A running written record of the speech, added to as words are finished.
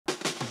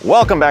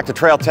Welcome back to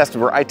Trail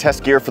Tested, where I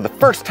test gear for the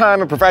first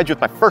time and provide you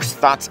with my first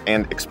thoughts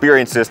and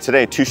experiences.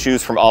 Today, 2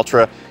 shoes from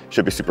Altra.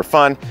 Should be super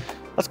fun.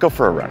 Let's go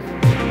for a run.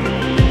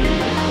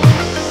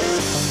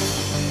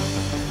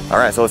 All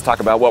right, so let's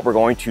talk about what we're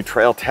going to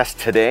trail test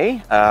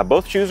today.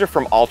 Both shoes are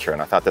from Altra,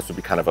 and I thought this would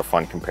be kind of a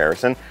fun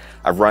comparison.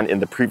 I've run in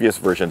the previous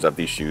versions of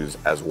these shoes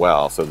as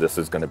well, so this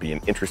is going to be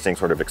an interesting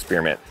sort of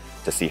experiment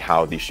to see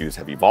how these shoes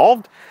have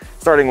evolved,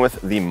 starting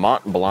with the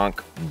Mont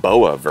Blanc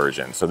BOA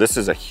version. So this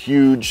is a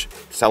huge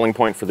selling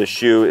point for this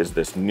shoe, is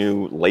this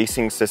new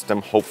lacing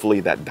system.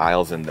 Hopefully that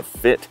dials in the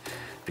fit,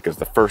 because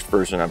the first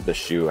version of this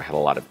shoe I had a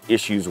lot of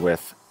issues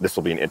with. This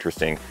will be an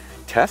interesting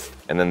test.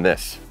 And then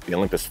this, the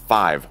Olympus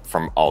 5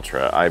 from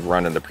Altra. I've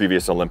run in the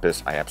previous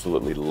Olympus. I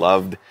absolutely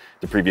loved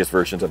the previous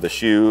versions of the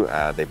shoe.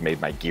 They've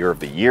made my Gear of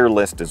the Year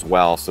list as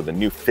well. So the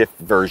new 5th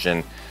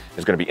version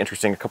is going to be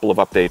interesting. A couple of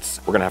updates.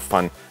 We're going to have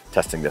fun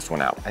testing this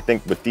one out. I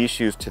think with these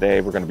shoes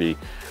today, we're going to be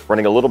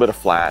running a little bit of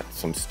flat,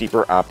 some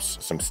steeper ups,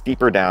 some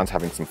steeper downs,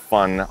 having some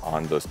fun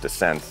on those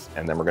descents,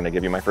 and then we're going to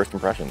give you my first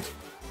impressions.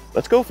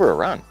 Let's go for a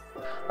run.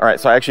 All right,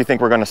 so I actually think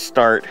we're going to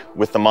start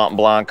with the Mont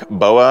Blanc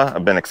BOA.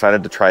 I've been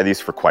excited to try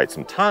these for quite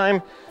some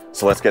time,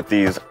 so let's get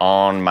these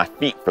on my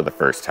feet for the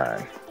first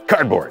time.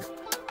 Cardboard.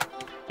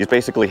 These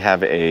basically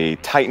have a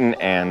tighten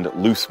and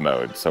loose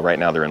mode. So right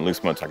now they're in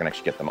loose mode, so I can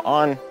actually get them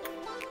on.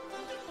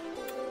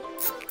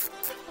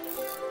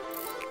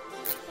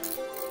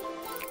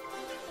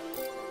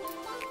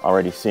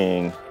 Already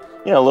seeing,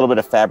 a little bit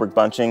of fabric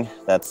bunching.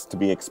 That's to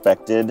be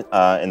expected.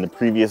 In the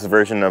previous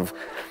version of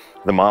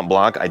the Mont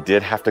Blanc, I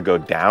did have to go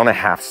down a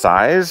half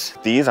size.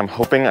 These, I'm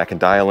hoping I can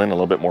dial in a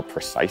little bit more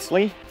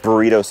precisely.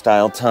 Burrito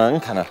style tongue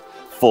kind of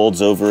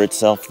folds over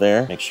itself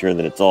there. Make sure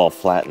that it's all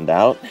flattened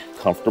out,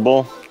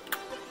 comfortable.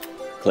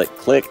 Click,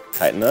 click,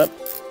 tighten up.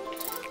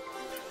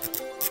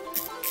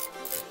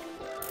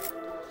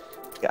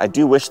 I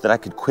do wish that I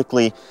could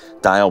quickly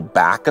dial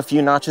back a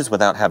few notches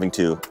without having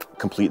to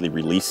completely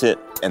release it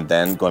and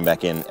then going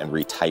back in and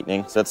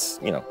retightening. So that's,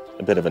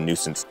 a bit of a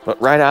nuisance. But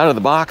right out of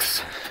the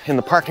box in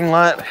the parking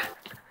lot,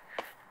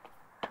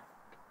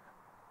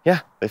 yeah,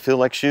 they feel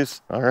like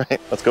shoes. All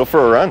right, let's go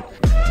for a run.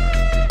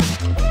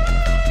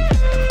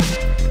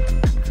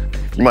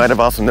 You might have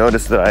also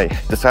noticed that I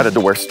decided to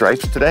wear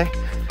stripes today.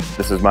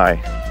 This is my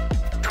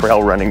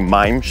trail running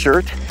mime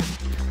shirt,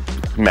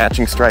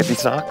 matching stripy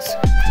socks.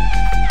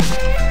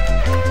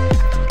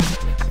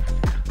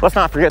 Let's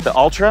not forget that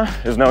Altra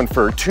is known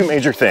for 2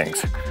 major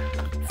things: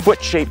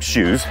 foot-shaped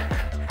shoes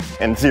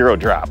and 0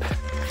 drop.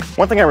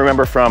 One thing I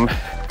remember from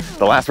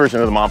the last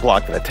version of the Mont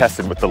Blanc that I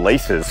tested with the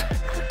laces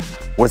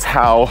was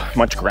how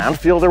much ground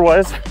feel there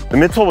was. The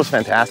midsole was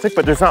fantastic,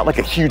 but there's not like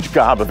a huge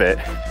gob of it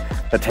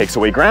that takes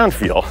away ground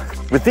feel.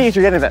 With these,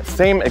 you're getting that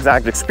same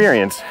exact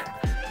experience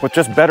with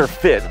just better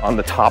fit on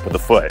the top of the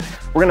foot.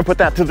 We're gonna put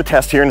that to the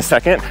test here in a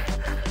second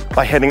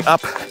by heading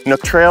up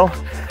Nook Trail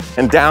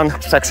and down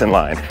section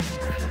line.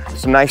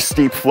 Some nice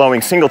steep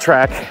flowing single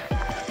track.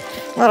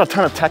 Not a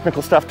ton of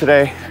technical stuff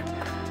today,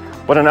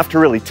 but enough to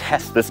really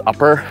test this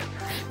upper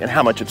and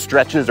how much it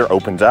stretches or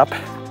opens up.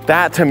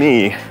 That to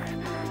me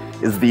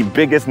is the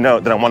biggest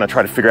note that I want to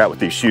try to figure out with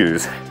these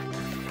shoes,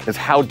 is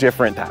how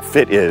different that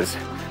fit is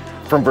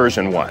from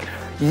version 1.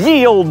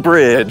 Ye old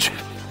bridge.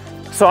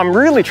 So I'm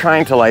really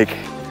trying to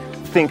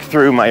think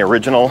through my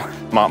original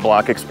Mont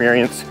Blanc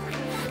experience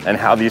and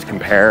how these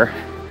compare.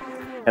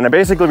 And I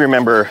basically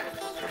remember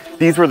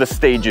these were the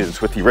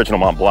stages with the original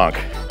Mont Blanc.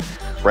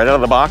 Right out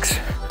of the box,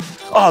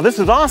 oh, this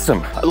is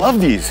awesome. I love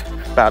these.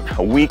 About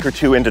a week or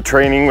 2 into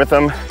training with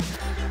them,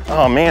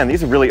 oh man,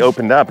 these have really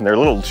opened up and they're a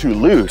little too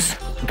loose.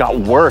 It got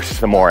worse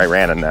the more I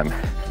ran in them.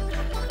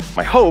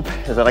 My hope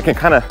is that I can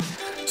kind of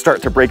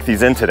start to break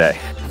these in today.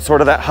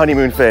 Sort of that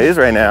honeymoon phase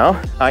right now.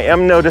 I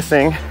am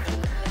noticing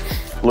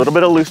a little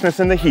bit of looseness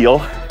in the heel.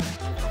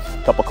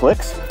 A couple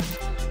clicks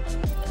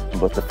on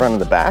both the front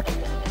and the back.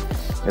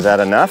 Is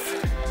that enough?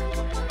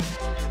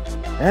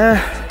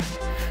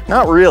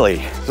 Not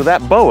really. So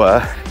that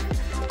BOA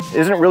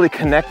isn't really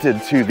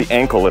connected to the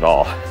ankle at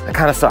all. That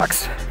kind of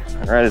sucks.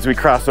 All right, as we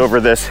cross over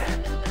this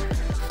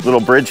little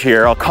bridge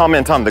here, I'll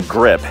comment on the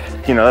grip.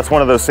 That's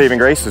one of those saving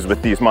graces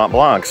with these Mont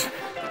Blancs.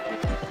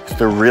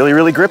 They're really,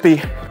 really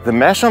grippy. The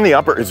mesh on the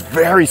upper is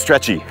very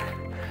stretchy.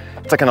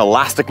 It's like an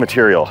elastic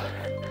material.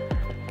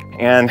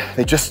 And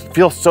they just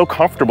feel so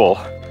comfortable,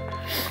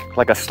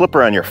 like a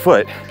slipper on your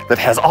foot that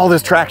has all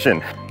this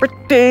traction.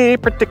 Pretty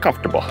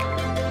comfortable.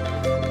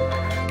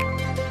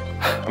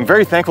 I'm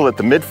very thankful that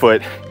the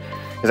midfoot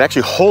is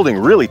actually holding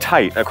really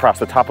tight across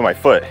the top of my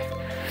foot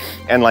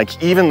and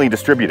evenly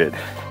distributed,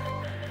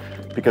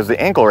 because the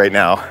ankle right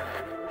now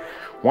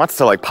wants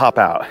to pop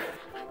out.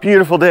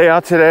 Beautiful day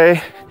out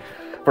today.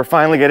 We're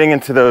finally getting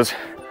into those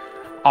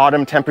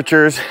autumn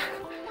temperatures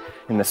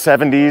in the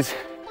 70s.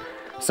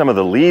 Some of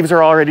the leaves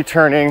are already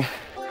turning.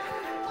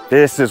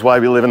 This is why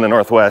we live in the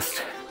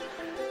Northwest,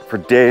 for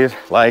days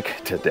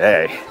like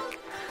today.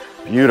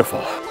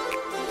 Beautiful.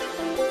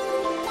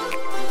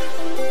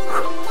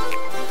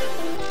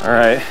 All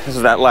right, this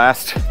is that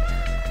last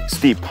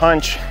steep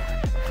punch.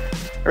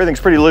 Everything's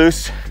pretty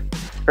loose,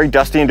 very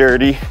dusty and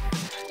dirty.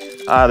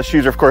 The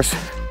shoes are, of course,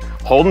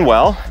 holding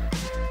well.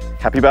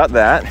 Happy about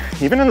that.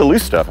 Even in the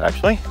loose stuff,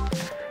 actually.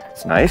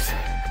 It's nice.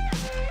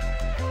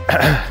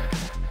 I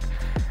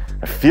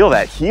feel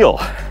that heel.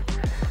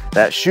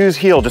 That shoe's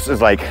heel just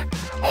is like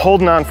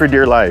holding on for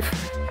dear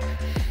life.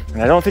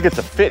 And I don't think it's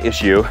a fit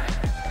issue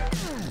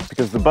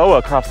because the BOA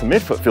across the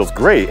midfoot feels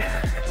great.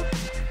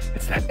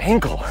 It's that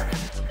ankle.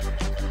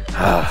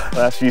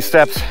 Last few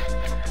steps,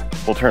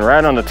 we'll turn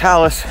right on the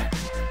talus,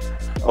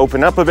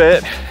 open up a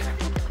bit.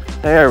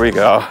 There we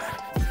go.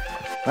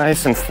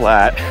 Nice and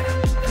flat.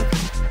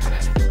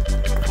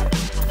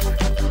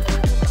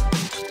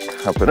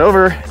 Up and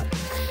over,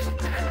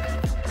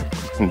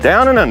 and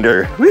down and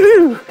under.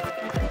 Woo!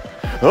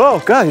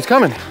 Oh God, he's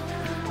coming.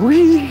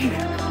 Whee!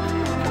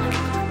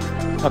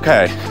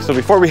 Okay, so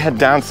before we head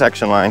down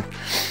section line,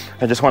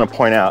 I just want to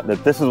point out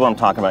that this is what I'm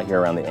talking about here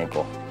around the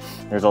ankle.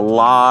 There's a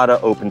lot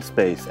of open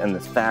space and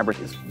this fabric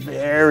is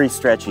very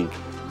stretchy.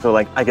 So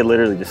like I could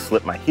literally just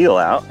slip my heel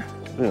out,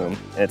 boom,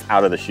 and it's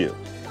out of the shoe.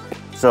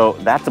 So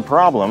that's a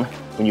problem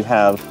when you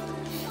have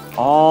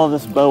all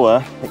this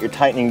BOA that you're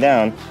tightening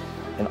down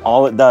and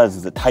all it does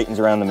is it tightens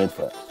around the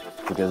midfoot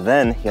because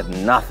then you have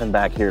nothing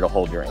back here to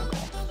hold your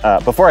ankle.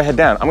 Before I head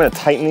down, I'm gonna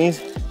tighten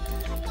these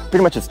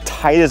pretty much as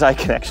tight as I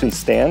can actually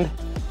stand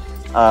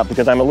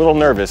because I'm a little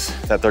nervous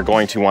that they're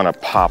going to wanna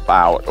pop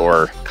out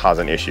or cause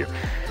an issue.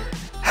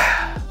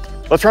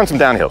 Let's run some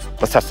downhills.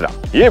 Let's test it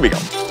out. Here we go.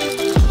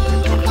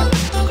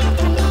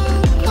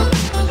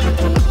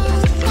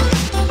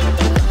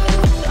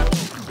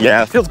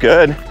 Yeah, it feels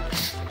good.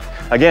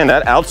 Again,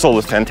 that outsole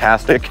is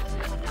fantastic.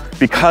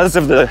 Because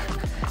of the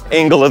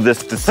angle of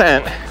this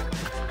descent,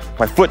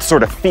 my foot's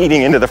sort of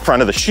feeding into the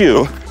front of the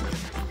shoe.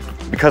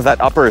 Because that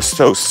upper is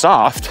so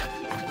soft,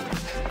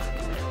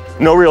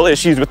 no real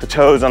issues with the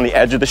toes on the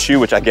edge of the shoe,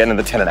 which I get in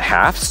the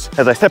 10.5s.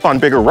 As I step on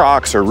bigger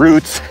rocks or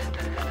roots,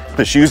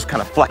 the shoes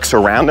kind of flex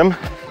around them.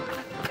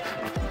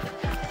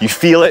 You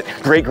feel it,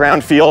 great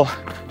ground feel.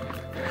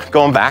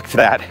 Going back to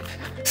that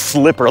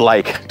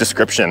slipper-like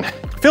description.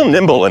 I feel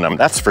nimble in them,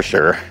 that's for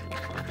sure.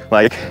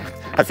 Like,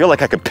 I feel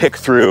like I could pick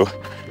through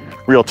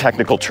real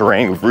technical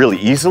terrain really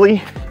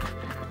easily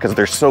because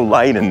they're so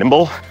light and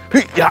nimble.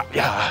 Yeah,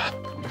 yeah.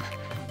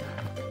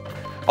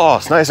 Oh,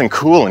 it's nice and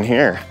cool in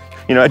here.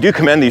 You know, I do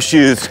commend these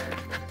shoes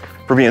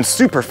for being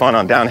super fun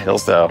on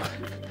downhills though.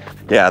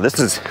 Yeah, this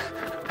is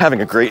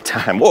having a great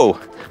time. Whoa,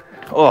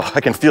 oh, I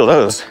can feel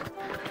those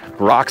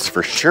rocks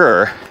for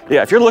sure.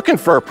 Yeah, if you're looking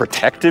for a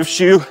protective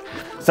shoe,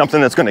 something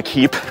that's gonna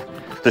keep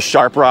the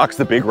sharp rocks,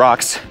 the big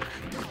rocks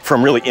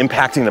from really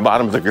impacting the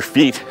bottoms of your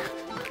feet,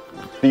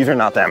 these are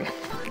not them.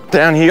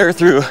 Down here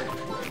through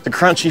the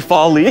crunchy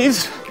fall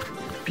leaves,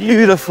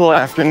 beautiful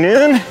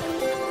afternoon.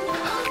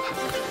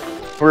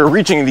 We're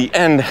reaching the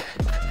end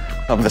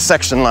of the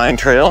section line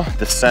trail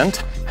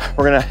descent.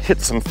 We're gonna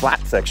hit some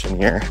flat section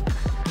here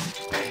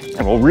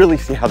and we'll really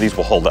see how these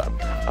will hold up.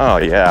 Oh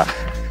yeah,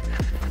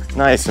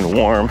 nice and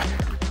warm.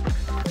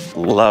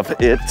 Love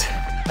it.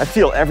 I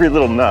feel every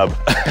little nub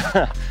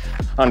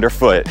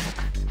underfoot.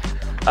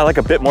 I like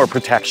a bit more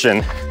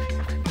protection.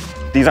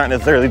 These aren't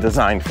necessarily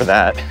designed for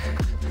that.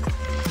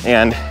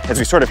 And as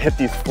we sort of hit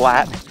these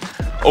flat,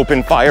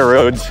 open fire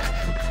roads,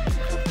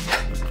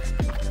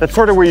 that's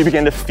sort of where you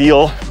begin to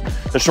feel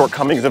the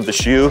shortcomings of the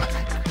shoe.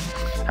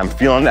 I'm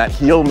feeling that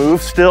heel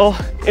move still.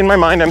 In my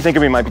mind, I'm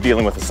thinking we might be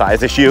dealing with a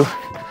size issue,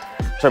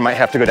 so I might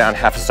have to go down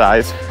half a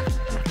size.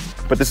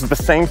 But this is the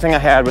same thing I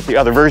had with the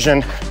other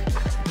version,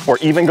 or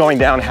even going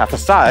down half a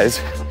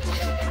size.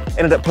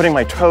 Ended up putting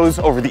my toes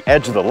over the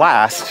edge of the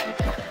last,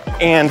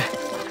 and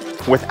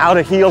without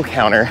a heel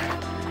counter,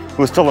 it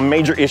was still a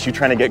major issue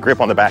trying to get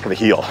grip on the back of the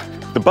heel.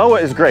 The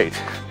BOA is great,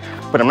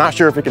 but I'm not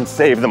sure if it can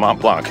save the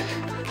Mont Blanc.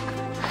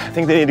 I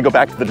think they need to go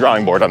back to the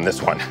drawing board on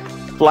this one.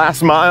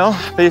 Last mile,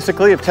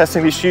 basically, of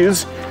testing these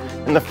shoes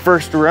in the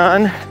first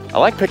run. I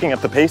like picking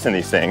up the pace in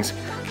these things.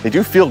 They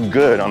do feel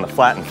good on the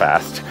flat and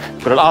fast,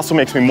 but it also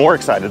makes me more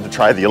excited to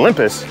try the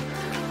Olympus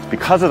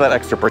because of that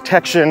extra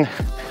protection,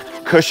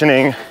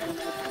 cushioning,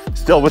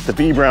 still with the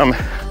Vibram,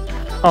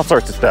 all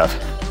sorts of stuff.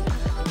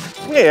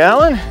 Hey,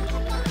 Alan.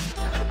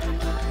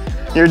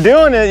 You're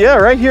doing it, yeah,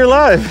 right here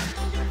live.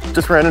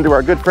 Just ran into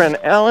our good friend,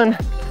 Alan.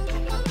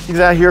 He's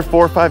out here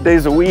 4 or 5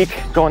 days a week,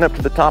 going up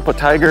to the top of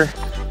Tiger.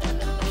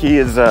 He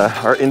is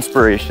our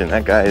inspiration.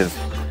 That guy is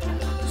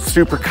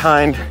super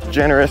kind,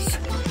 generous,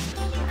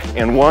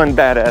 and one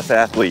badass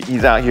athlete.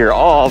 He's out here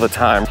all the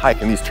time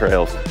hiking these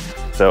trails.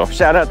 So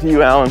shout out to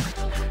you, Alan.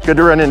 Good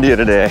to run into you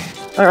today.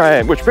 All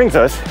right, which brings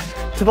us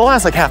to the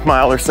last like half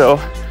mile or so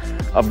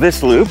of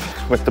this loop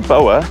with the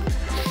BOA.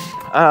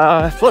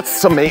 So let's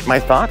summate my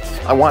thoughts.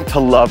 I want to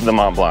love the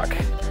Mont Blanc.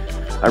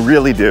 I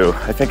really do.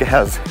 I think it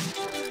has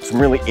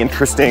some really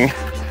interesting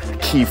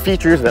key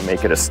features that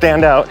make it a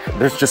standout.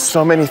 There's just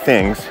so many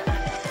things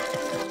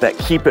that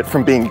keep it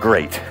from being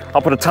great.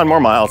 I'll put a ton more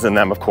miles in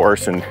them, of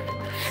course, and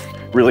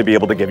really be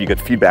able to give you good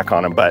feedback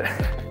on them. But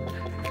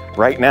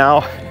right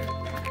now,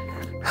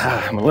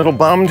 I'm a little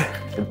bummed.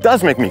 It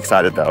does make me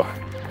excited though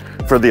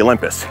for the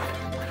Olympus.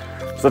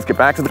 So let's get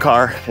back to the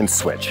car and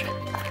switch.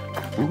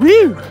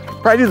 Woo!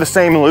 Probably do the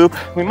same loop.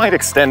 We might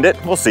extend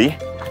it, we'll see.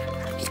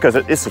 Just because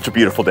it is such a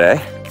beautiful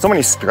day. So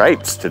many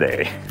stripes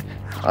today.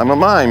 I'm a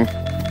mime.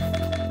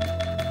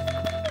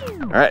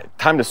 All right,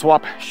 time to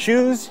swap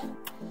shoes.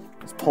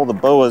 Let's pull the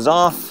BOAs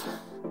off.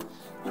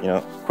 You know,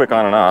 quick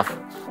on and off.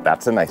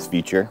 That's a nice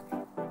feature.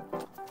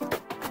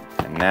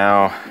 And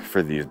now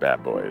for these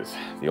bad boys.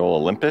 The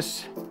old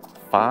Olympus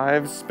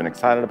 5s. Been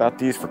excited about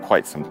these for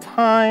quite some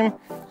time.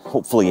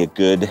 Hopefully a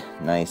good,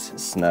 nice,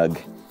 snug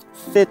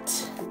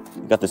fit.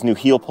 We got this new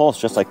heel pulse,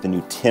 just like the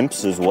new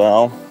Timps as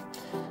well.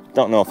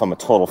 Don't know if I'm a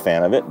total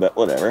fan of it, but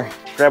whatever.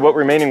 Grab what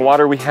remaining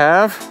water we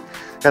have.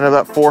 Got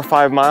about 4 or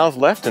 5 miles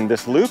left in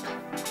this loop.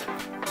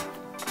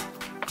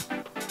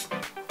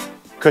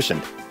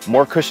 Cushioned,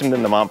 more cushioned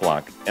than the Mont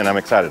Blanc, and I'm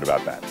excited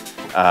about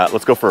that.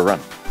 Let's go for a run.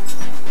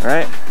 All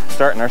right,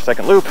 starting our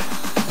second loop.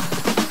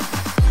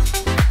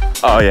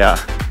 Oh yeah,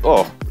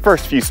 oh,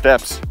 first few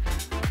steps,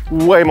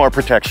 way more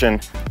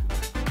protection.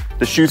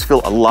 The shoes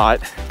feel a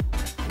lot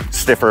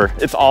stiffer.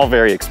 It's all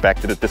very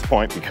expected at this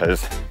point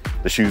because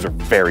the shoes are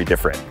very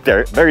different.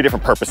 They're very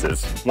different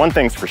purposes. One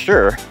thing's for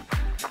sure,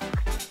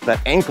 that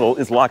ankle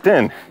is locked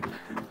in.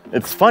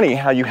 It's funny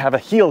how you have a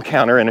heel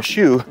counter in a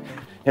shoe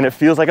and it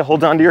feels like it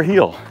holds onto your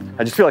heel.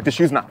 I just feel like the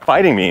shoe's not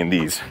fighting me in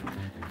these.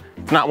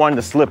 It's not wanting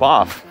to slip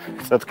off,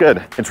 so that's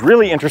good. It's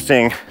really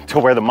interesting to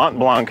wear the Mont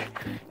Blanc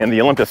and the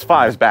Olympus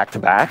 5s back to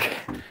back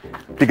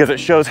because it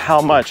shows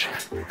how much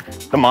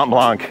the Mont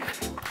Blanc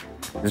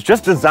is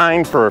just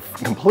designed for a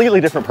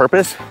completely different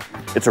purpose.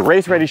 It's a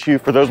race-ready shoe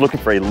for those looking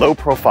for a low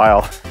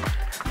profile,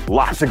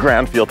 lots of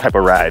ground feel type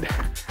of ride.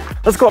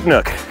 Let's go up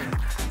Nook.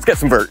 Let's get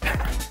some vert.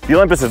 The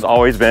Olympus has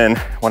always been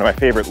one of my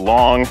favorite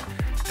long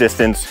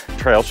distance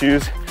trail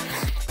shoes.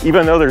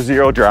 Even though they're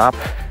 0 drop,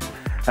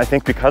 I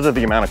think because of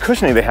the amount of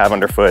cushioning they have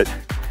underfoot,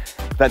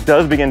 that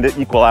does begin to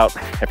equal out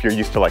if you're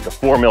used to like a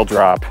 4 mil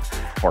drop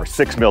or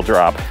 6 mil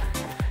drop.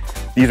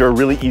 These are a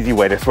really easy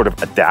way to sort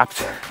of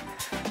adapt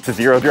to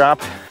 0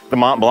 drop. The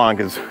Mont Blanc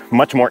is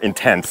much more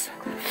intense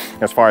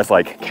as far as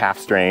like calf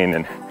strain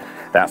and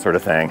that sort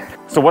of thing.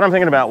 So what I'm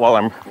thinking about while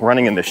I'm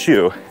running in this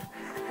shoe,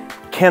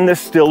 can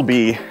this still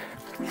be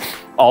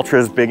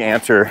Altra's big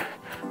answer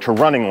to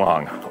running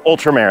long,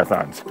 ultra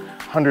marathons,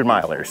 100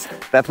 milers?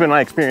 That's been my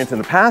experience in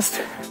the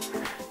past,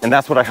 and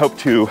that's what I hope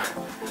to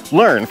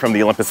learn from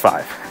the Olympus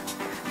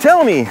 5.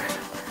 Tell me,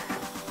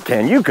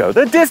 can you go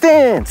the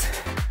distance?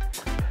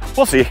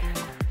 We'll see.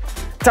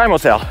 Time will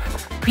tell.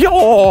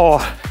 Yo!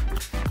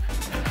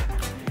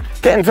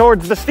 Getting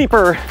towards the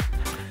steeper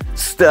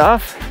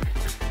stuff.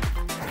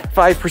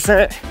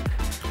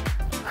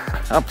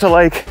 5% up to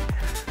like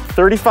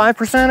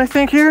 35%, I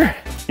think here.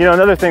 You know,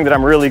 another thing that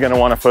I'm really gonna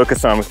wanna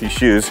focus on with these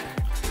shoes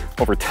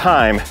over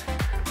time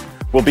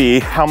will be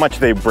how much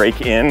they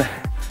break in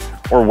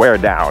or wear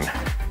down.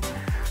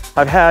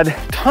 I've had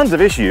tons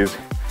of issues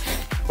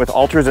with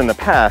Altras in the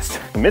past,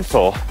 the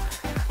midsole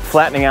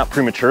flattening out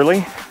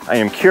prematurely. I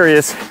am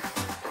curious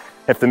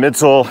if the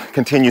midsole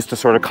continues to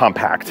sort of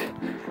compact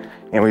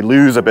and we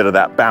lose a bit of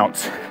that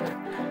bounce,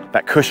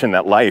 that cushion,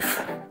 that life.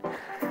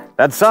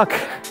 That'd suck,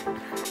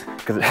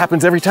 because it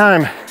happens every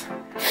time.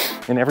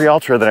 In every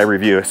Altra that I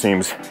review, it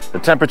seems. The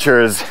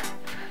temperature has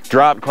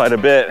dropped quite a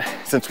bit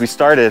since we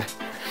started,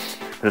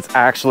 but it's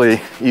actually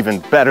even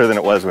better than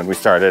it was when we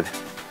started.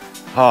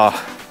 Oh,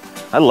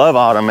 I love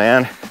autumn,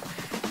 man.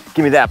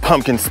 Give me that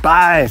pumpkin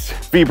spice.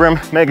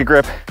 Vibram, Mega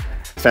Grip,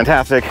 it's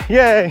fantastic,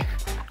 yay.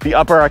 The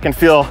upper I can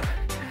feel,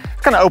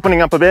 it's kind of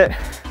opening up a bit.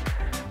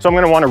 So I'm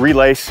gonna wanna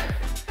relace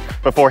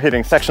before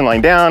hitting section line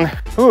down.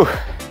 Ooh,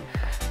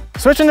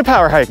 switching to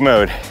power hike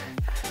mode.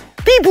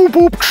 Beep, boop,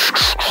 boop.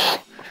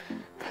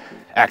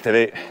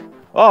 Activate.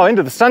 Oh,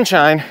 into the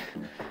sunshine.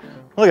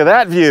 Look at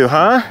that view,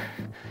 huh?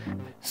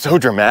 So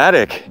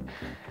dramatic.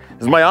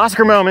 This is my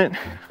Oscar moment.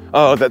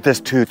 Oh, that this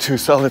too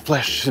solid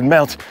flesh should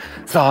melt,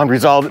 thaw and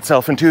resolve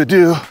itself into a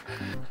dew.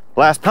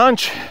 Last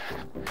punch.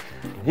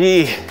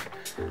 I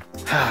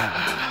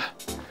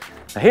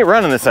hate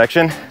running this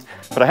section,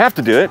 but I have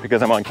to do it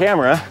because I'm on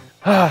camera.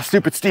 Ah,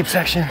 stupid steep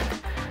section.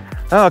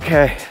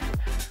 Okay,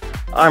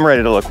 I'm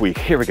ready to look weak.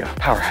 Here we go,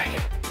 power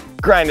hike.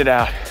 Grind it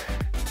out.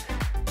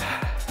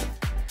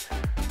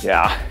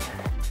 Yeah,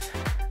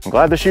 I'm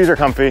glad the shoes are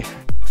comfy.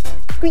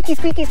 Squeaky,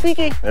 squeaky,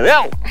 squeaky. There we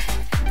go.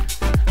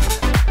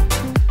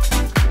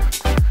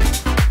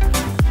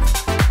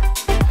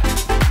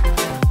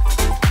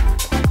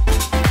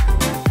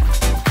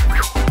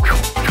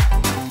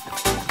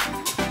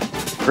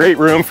 Great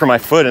room for my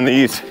foot in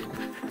these.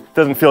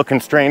 Doesn't feel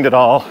constrained at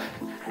all.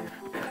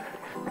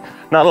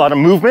 Not a lot of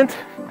movement,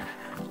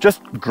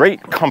 just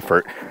great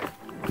comfort.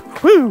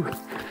 Woo!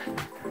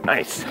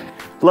 Nice.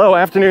 Low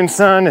afternoon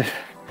sun,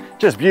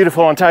 just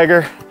beautiful on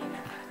Tiger.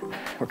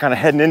 We're kind of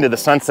heading into the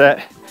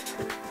sunset.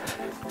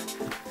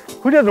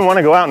 Who doesn't want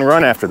to go out and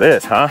run after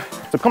this, huh?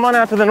 So come on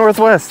out to the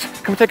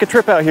Northwest. Come take a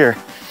trip out here.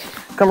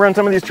 Come run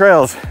some of these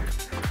trails.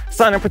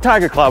 Sign up for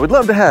Tiger Claw, we'd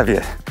love to have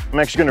you. I'm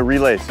actually gonna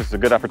relace. This is a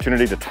good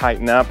opportunity to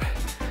tighten up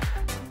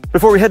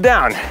before we head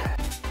down.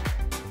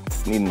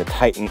 Just needing to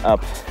tighten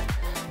up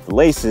the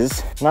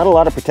laces. Not a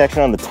lot of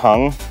protection on the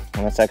tongue,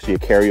 And that's actually a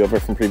carryover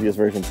from previous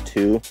versions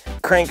too.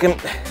 Crank them,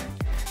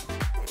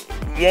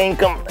 yank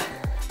them,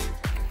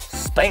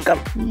 spank them.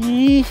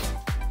 Yee.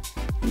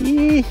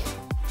 Yee.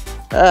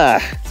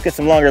 Let's get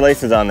some longer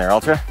laces on there,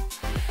 Altra.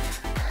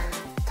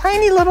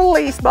 Tiny little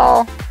lace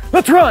ball.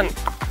 Let's run.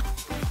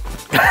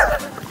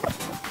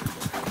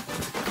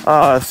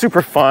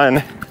 Super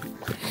fun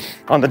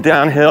on the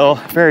downhill,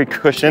 very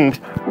cushioned.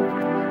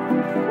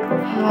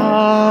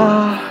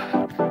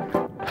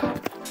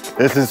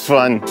 This is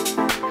fun.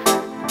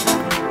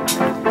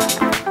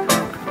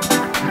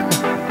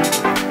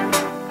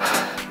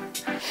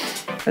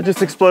 I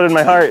just exploded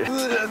my heart.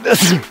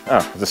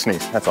 Oh, it's a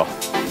sneeze, that's all.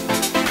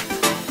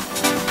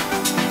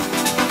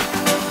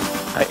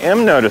 I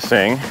am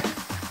noticing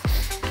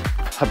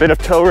a bit of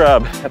toe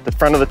rub at the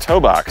front of the toe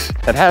box.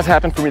 That has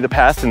happened for me in the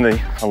past in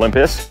the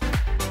Olympus.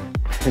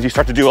 As you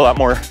start to do a lot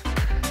more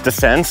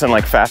descents and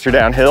like faster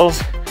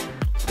downhills,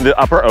 the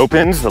upper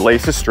opens, the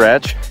laces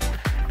stretch,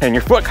 and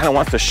your foot kind of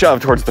wants to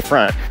shove towards the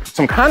front.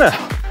 So I'm kind of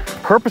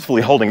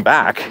purposefully holding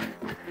back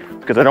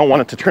because I don't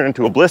want it to turn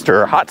into a blister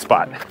or a hot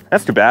spot.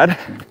 That's too bad.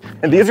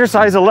 And these are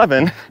size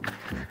 11.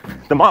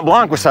 The Mont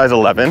Blanc was size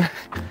 11.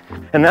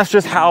 And that's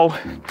just how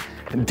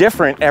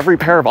different every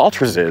pair of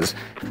Altras is.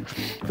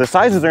 The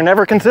sizes are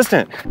never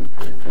consistent.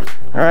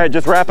 All right,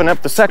 just wrapping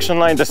up the section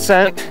line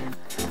descent.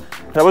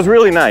 That was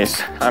really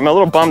nice. I'm a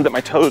little bummed that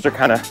my toes are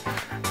kind of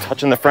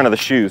touching the front of the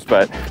shoes,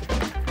 but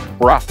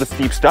we're off the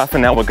steep stuff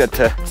and now we'll get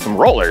to some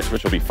rollers,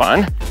 which will be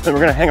fun. Then we're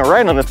gonna hang a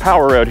right on this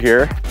power road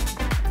here.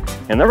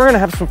 And then we're gonna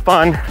have some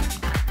fun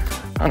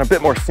on a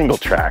bit more single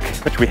track,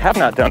 which we have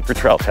not done for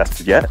trail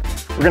tests yet.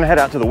 We're gonna head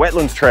out to the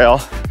Wetlands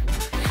Trail.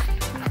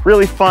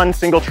 Really fun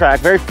single track,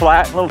 very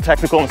flat, a little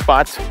technical in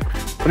spots,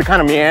 but it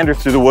kind of meanders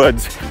through the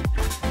woods.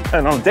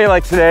 And on a day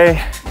like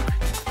today,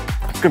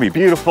 it's gonna be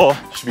beautiful,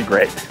 should be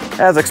great.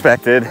 As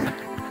expected,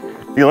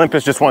 the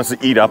Olympus just wants to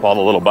eat up all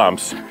the little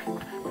bumps.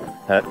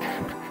 That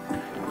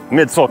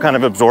midsole kind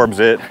of absorbs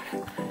it,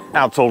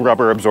 outsole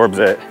rubber absorbs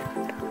it,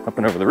 up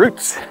and over the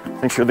roots.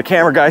 Make sure the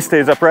camera guy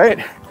stays upright.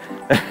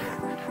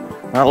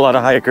 Not a lot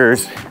of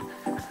hikers,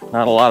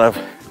 not a lot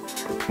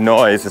of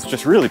noise, it's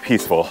just really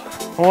peaceful.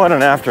 What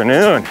an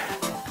afternoon.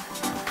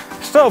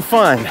 So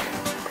fun.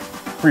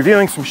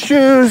 Reviewing some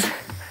shoes,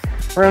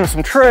 running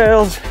some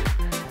trails,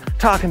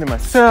 talking to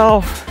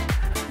myself.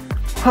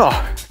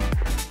 Oh,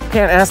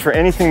 can't ask for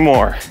anything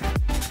more,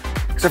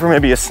 except for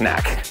maybe a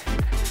snack.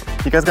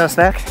 You guys got a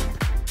snack?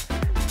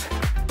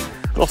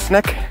 A little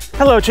snack?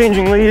 Hello,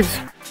 changing leaves.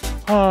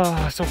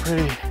 Oh, so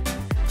pretty.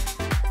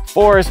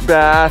 Forest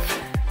bath,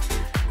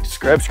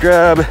 scrub,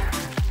 scrub.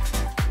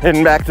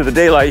 Heading back to the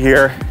daylight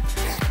here.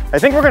 I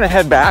think we're gonna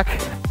head back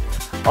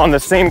on the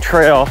same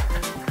trail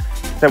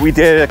that we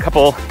did a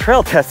couple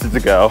trail tests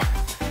ago,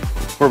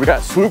 where we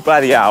got swooped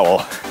by the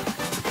owl.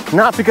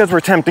 Not because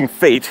we're tempting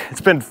fate.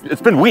 It's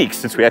been weeks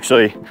since we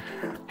actually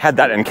had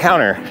that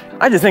encounter.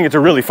 I just think it's a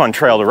really fun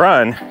trail to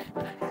run.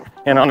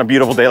 And on a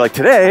beautiful day like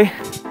today,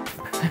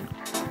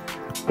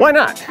 why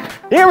not?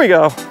 Here we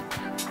go,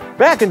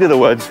 back into the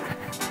woods.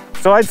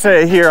 So I'd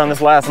say here on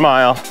this last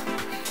mile,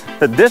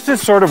 that this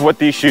is sort of what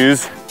these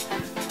shoes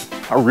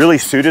are really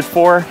suited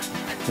for.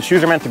 The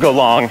shoes are meant to go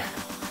long.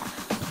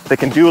 They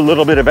can do a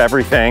little bit of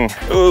everything.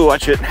 Ooh,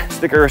 watch it,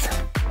 stickers.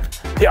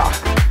 Yeah.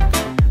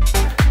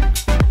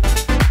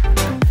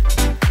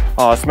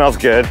 Oh, it smells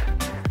good.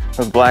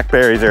 Those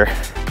blackberries are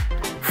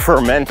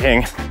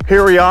fermenting.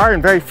 Here we are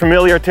in very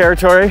familiar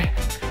territory.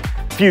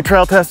 A few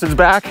trail tests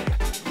back.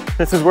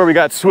 This is where we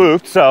got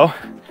swooped, so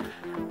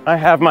I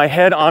have my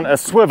head on a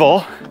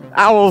swivel.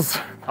 Owls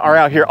are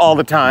out here all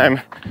the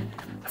time.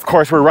 Of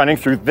course, we're running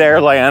through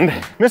their land.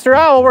 Mr.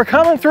 Owl, we're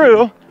coming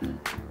through.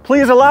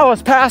 Please allow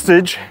us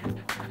passage.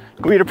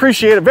 We'd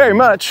appreciate it very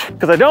much,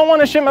 because I don't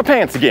want to shit my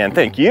pants again,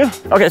 thank you.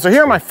 Okay, so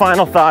here are my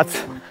final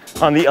thoughts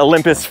on the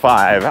Olympus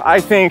 5. I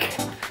think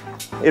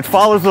it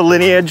follows the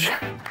lineage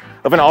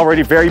of an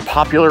already very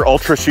popular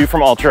Ultra shoe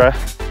from Altra.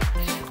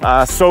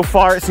 So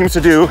far, it seems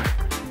to do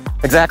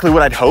exactly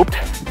what I'd hoped.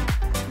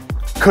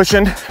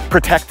 Cushioned,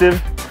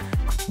 protective,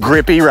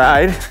 grippy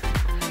ride.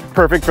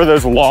 Perfect for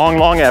those long,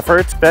 long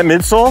efforts. That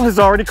midsole has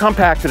already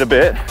compacted a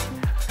bit.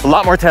 A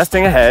lot more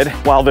testing ahead.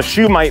 While the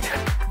shoe might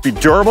be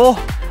durable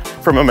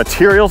from a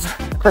materials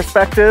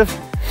perspective,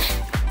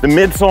 the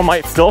midsole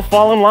might still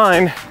fall in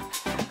line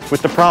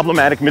with the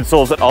problematic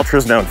midsoles that Ultra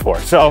is known for.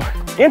 So,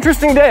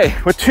 interesting day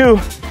with two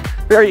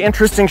very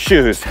interesting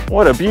shoes.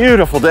 What a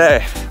beautiful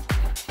day.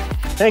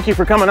 Thank you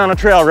for coming on a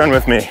trail run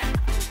with me.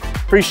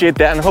 Appreciate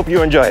that and hope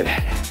you enjoyed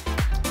it.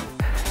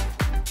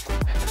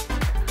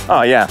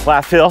 Oh yeah,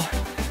 last hill.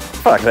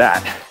 Fuck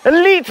that.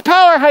 Elite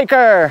power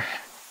hiker!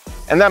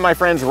 And that, my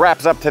friends,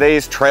 wraps up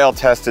today's trail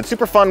tested.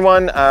 Super fun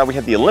one. We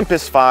had the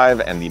Olympus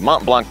 5 and the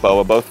Mont Blanc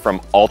BOA, both from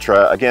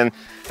Altra. Again,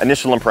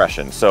 initial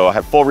impressions. So I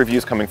have full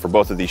reviews coming for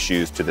both of these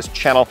shoes to this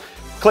channel.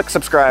 Click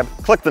subscribe,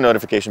 click the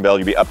notification bell.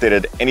 You'll be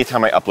updated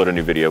anytime I upload a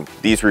new video.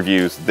 These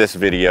reviews, this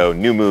video,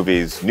 new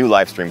movies, new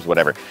live streams,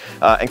 whatever.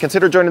 And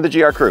consider joining the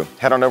GR crew.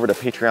 Head on over to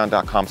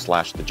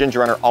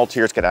patreon.com/thegingerrunner. All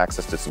tiers get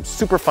access to some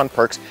super fun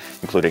perks,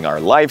 including our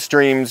live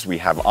streams. We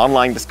have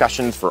online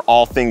discussions for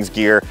all things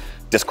gear,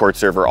 Discord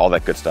server, all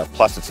that good stuff.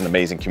 Plus, it's an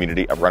amazing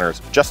community of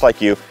runners just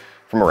like you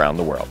from around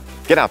the world.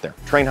 Get out there,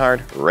 train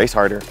hard, race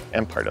harder,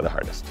 and part of the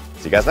hardest.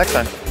 See you guys next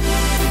time.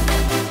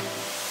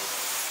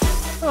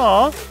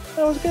 Aw,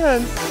 that was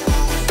good.